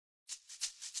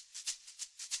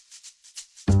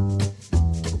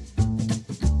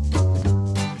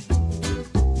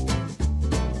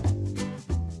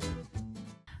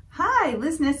Hi,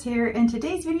 Liz Ness here. In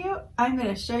today's video, I'm going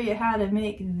to show you how to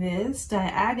make this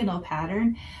diagonal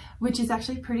pattern, which is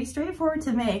actually pretty straightforward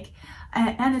to make,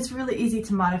 and it's really easy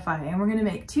to modify. And we're going to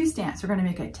make two stamps. We're going to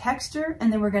make a texture, and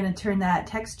then we're going to turn that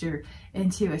texture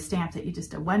into a stamp that you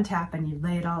just do one tap and you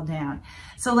lay it all down.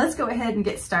 So let's go ahead and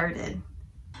get started.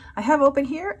 I have open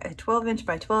here a 12-inch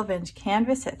by 12-inch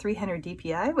canvas at 300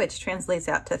 dpi, which translates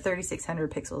out to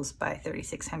 3600 pixels by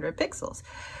 3600 pixels,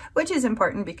 which is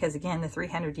important because, again, the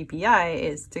 300 dpi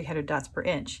is 300 dots per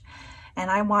inch. And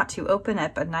I want to open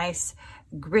up a nice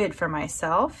grid for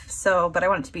myself, but I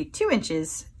want it to be 2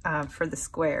 inches for the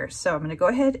square. So I'm going to go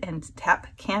ahead and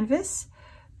tap Canvas,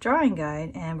 Drawing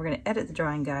Guide, and we're going to edit the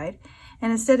drawing guide.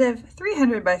 And instead of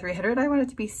 300 by 300, I want it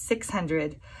to be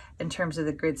 600 in terms of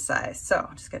the grid size. So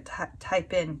I'm just going to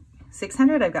type in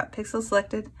 600. I've got pixels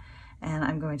selected, and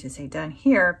I'm going to say done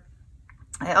here.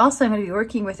 I also am going to be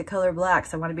working with the color black,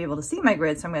 so I want to be able to see my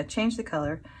grid, so I'm going to change the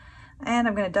color. And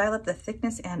I'm going to dial up the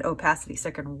thickness and opacity so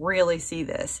I can really see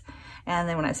this. And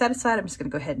then when I set aside, I'm just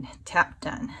going to go ahead and tap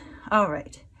done. All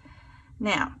right.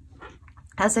 Now,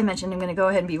 as I mentioned, I'm going to go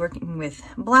ahead and be working with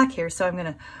black here. So I'm going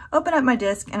to open up my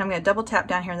disc and I'm going to double tap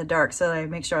down here in the dark so that I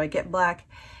make sure I get black.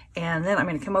 And then I'm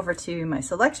going to come over to my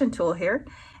selection tool here,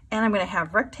 and I'm going to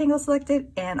have rectangle selected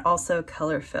and also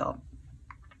color fill.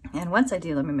 And once I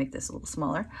do, let me make this a little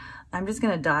smaller. I'm just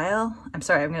going to I'm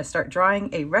going to start drawing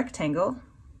a rectangle.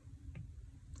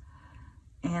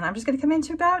 And I'm just going to come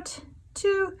into about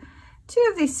two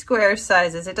of these square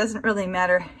sizes. It doesn't really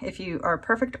matter if you are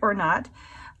perfect or not,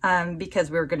 because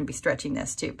we're going to be stretching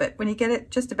this too. But when you get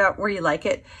it just about where you like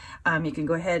it, you can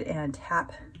go ahead and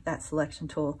tap that selection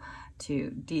tool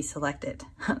to deselect it.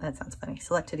 That sounds funny.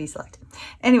 Select to deselect.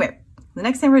 Anyway, the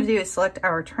next thing we're going to do is select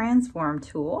our transform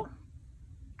tool.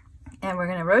 And we're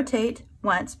going to rotate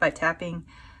once by tapping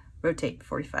rotate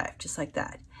 45, just like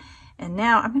that. And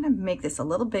now I'm going to make this a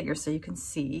little bigger so you can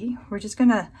see. We're just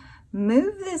going to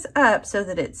move this up so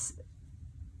that it's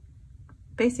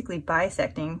basically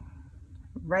bisecting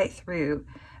right through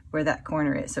where that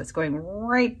corner is. So it's going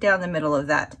right down the middle of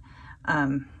that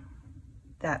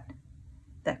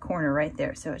that corner right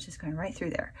there. So it's just going right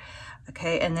through there.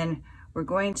 Okay, and then we're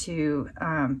going to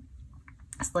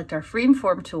select our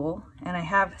freeform tool, and I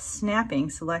have snapping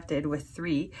selected with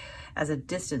 3 as a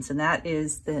distance, and that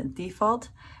is the default.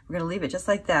 We're going to leave it just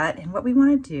like that. And what we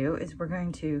want to do is we're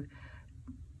going to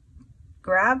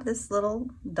grab this little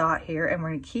dot here, and we're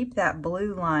going to keep that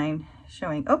blue line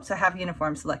showing. Oops, I have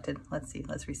uniform selected. Let's see,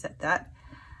 let's reset that.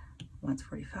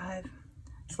 145.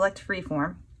 Select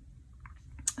freeform.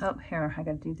 Oh, here, I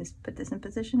got to do this, put this in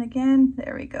position again.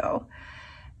 There we go.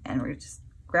 And we're just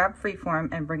grab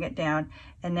freeform and bring it down.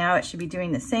 And now it should be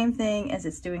doing the same thing as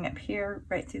it's doing up here,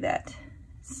 right through that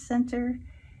center.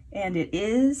 And it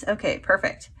is. Okay,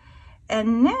 perfect.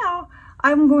 And now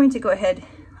I'm going to go ahead,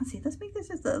 let's see, let's make this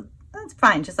just that's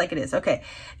fine, just like it is. Okay,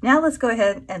 now let's go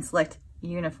ahead and select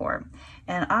uniform.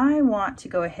 And I want to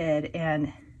go ahead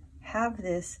and have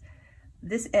this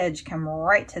edge come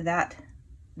right to that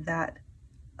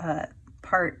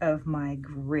part of my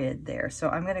grid there. So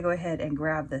I'm going to go ahead and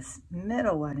grab this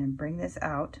middle one and bring this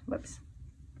out. Whoops.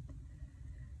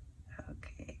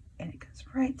 Okay, and it goes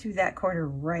right through that corner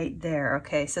right there.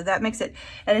 Okay, so that makes it,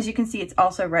 and as you can see, it's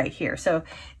also right here. So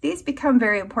these become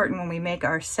very important when we make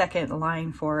our second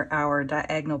line for our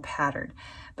diagonal pattern.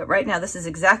 But right now, this is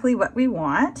exactly what we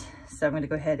want. So I'm going to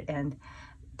go ahead and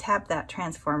tap that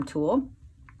transform tool.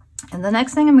 And the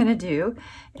next thing I'm going to do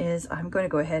is I'm going to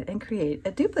go ahead and create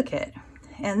a duplicate.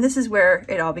 And this is where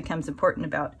it all becomes important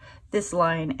about this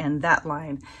line and that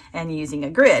line and using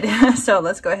a grid. So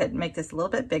let's go ahead and make this a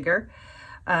little bit bigger.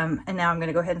 And now I'm going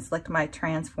to go ahead and select my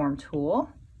transform tool.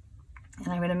 And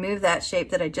I'm going to move that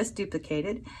shape that I just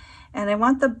duplicated. And I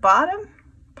want the bottom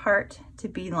part to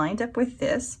be lined up with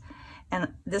this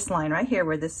and this line right here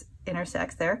where this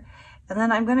intersects there. And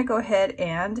then I'm going to go ahead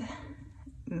and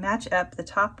match up the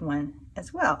top one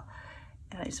as well.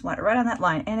 And I just want it right on that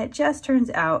line. And it just turns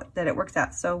out that it works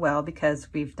out so well because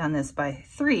we've done this by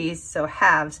 3s, so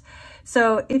halves.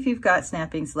 So if you've got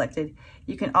snapping selected,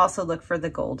 you can also look for the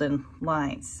golden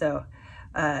lines. So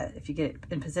if you get it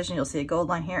in position, you'll see a gold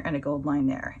line here and a gold line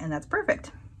there, and that's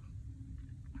perfect.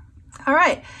 All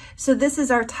right, so this is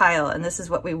our tile and this is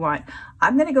what we want.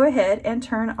 I'm gonna go ahead and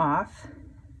turn off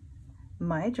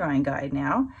my drawing guide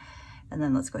now. And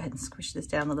then let's go ahead and squish this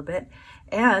down a little bit.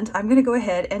 And I'm going to go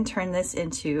ahead and turn this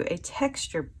into a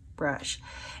texture brush.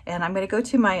 And I'm going to go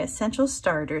to my essential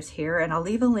starters here, and I'll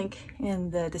leave a link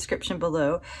in the description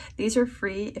below. These are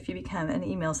free if you become an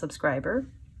email subscriber.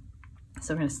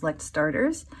 So I'm going to select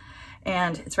starters.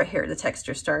 and it's right here, the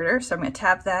texture starter. So I'm going to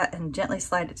tap that and gently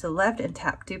slide it to the left and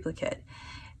tap duplicate.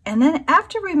 And then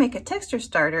after we make a texture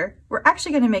starter, we're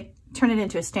actually going to turn it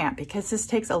into a stamp, because this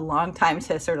takes a long time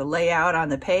to sort of lay out on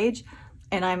the page,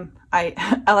 and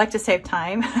I like to save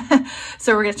time.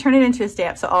 So we're going to turn it into a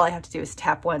stamp, so all I have to do is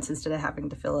tap once instead of having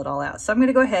to fill it all out. So I'm going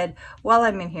to go ahead while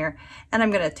I'm in here, and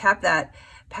I'm going to tap that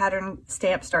pattern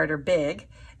stamp starter big,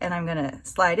 and I'm going to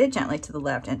slide it gently to the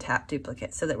left and tap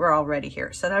duplicate so that we're already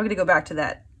here. So now I'm going to go back to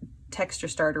that texture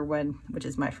starter one, which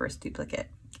is my first duplicate,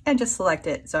 and just select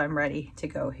it so I'm ready to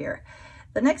go here.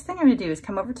 The next thing I'm going to do is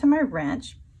come over to my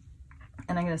wrench,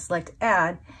 and I'm going to select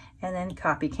add and then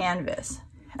copy canvas.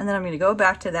 And then I'm going to go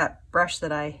back to that brush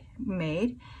that I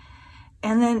made,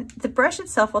 and then the brush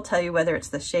itself will tell you whether it's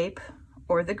the shape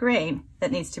or the grain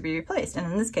that needs to be replaced.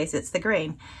 And in this case, it's the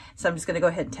grain. So I'm just going to go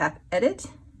ahead and tap edit,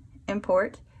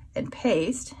 import, and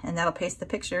paste, and that'll paste the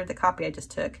picture, the copy I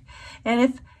just took.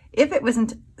 And if it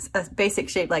wasn't a basic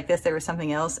shape like this, there was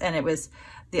something else, and it was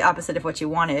the opposite of what you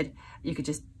wanted, you could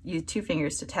just use 2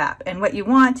 fingers to tap. And what you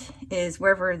want is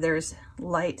wherever there's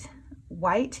light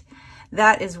white,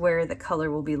 that is where the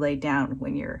color will be laid down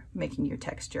when you're making your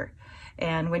texture.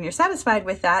 And when you're satisfied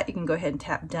with that, you can go ahead and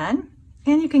tap done,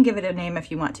 and you can give it a name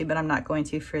if you want to, but I'm not going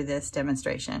to for this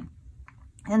demonstration.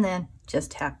 And then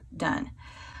just tap done.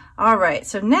 All right,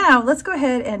 so now let's go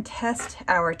ahead and test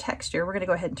our texture. We're going to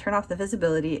go ahead and turn off the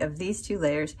visibility of these 2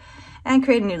 layers and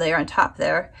create a new layer on top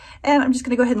there. And I'm just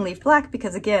going to go ahead and leave black,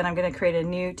 because again, I'm going to create a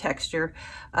new texture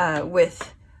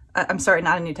I'm sorry,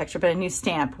 not a new texture, but a new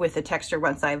stamp with the texture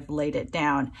once I've laid it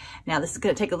down. Now this is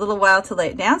going to take a little while to lay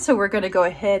it down, so we're going to go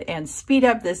ahead and speed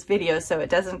up this video so it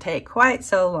doesn't take quite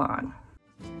so long.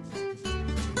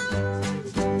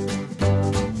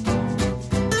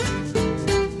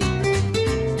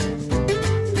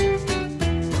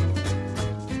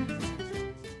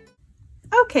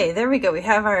 Okay, there we go. We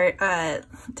have our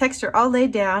texture all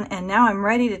laid down, and now I'm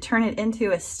ready to turn it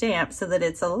into a stamp so that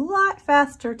it's a lot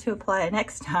faster to apply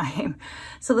next time.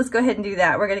 So let's go ahead and do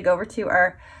that. We're going to go over to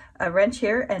our wrench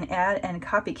here and add and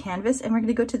copy canvas, and we're going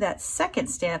to go to that second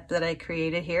stamp that I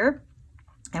created here,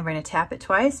 and we're going to tap it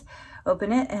twice,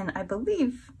 open it, and I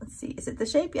believe, let's see, is it the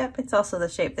shape? Yep, it's also the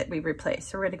shape that we replaced.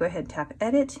 So we're going to go ahead and tap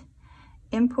edit,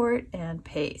 import, and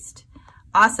paste.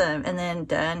 Awesome, and then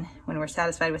done when we're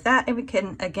satisfied with that. And we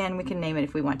can name it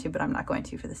if we want to, but I'm not going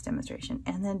to for this demonstration.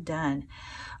 And then done.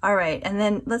 All right, and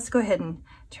then let's go ahead and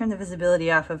turn the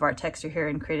visibility off of our texture here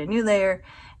and create a new layer.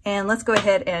 And let's go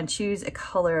ahead and choose a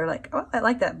color like, oh, I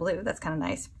like that blue, that's kind of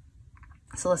nice.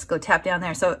 So let's go tap down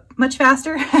there. So much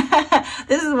faster.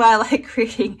 This is why I like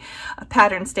creating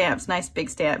pattern stamps, nice big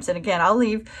stamps. And again, I'll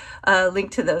leave a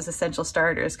link to those essential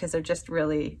starters because they're just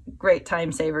really great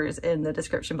time savers in the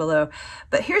description below.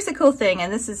 But here's the cool thing,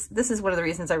 and this is one of the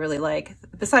reasons I really like,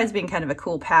 besides being kind of a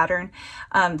cool pattern,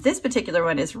 this particular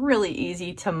one is really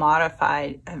easy to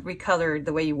modify, recolor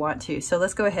the way you want to. So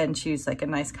let's go ahead and choose like a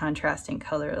nice contrasting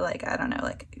color, like, I don't know,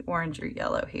 like orange or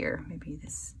yellow here. Maybe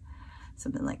this.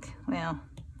 Something like, well,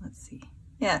 let's see.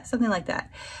 Yeah, something like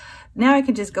that. Now I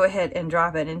can just go ahead and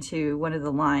drop it into one of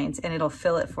the lines and it'll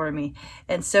fill it for me.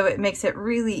 And so it makes it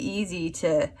really easy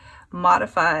to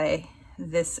modify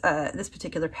this this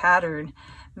particular pattern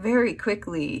very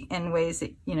quickly in ways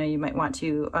that, you know, you might want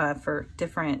to for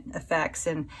different effects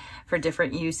and for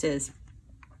different uses.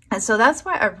 And so that's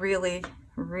why I really,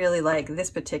 really like this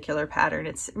particular pattern.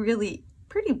 It's really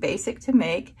pretty basic to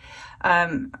make,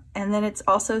 and then it's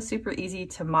also super easy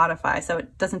to modify, so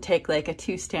it doesn't take like a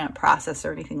 2-stamp process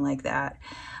or anything like that.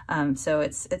 So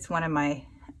it's one of my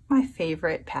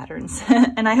favorite patterns.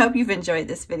 And I hope you've enjoyed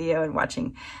this video and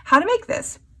watching how to make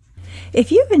this.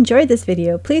 If you've enjoyed this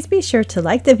video, please be sure to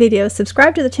like the video,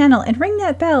 subscribe to the channel, and ring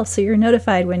that bell so you're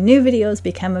notified when new videos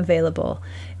become available.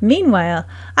 Meanwhile,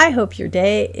 I hope your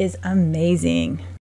day is amazing.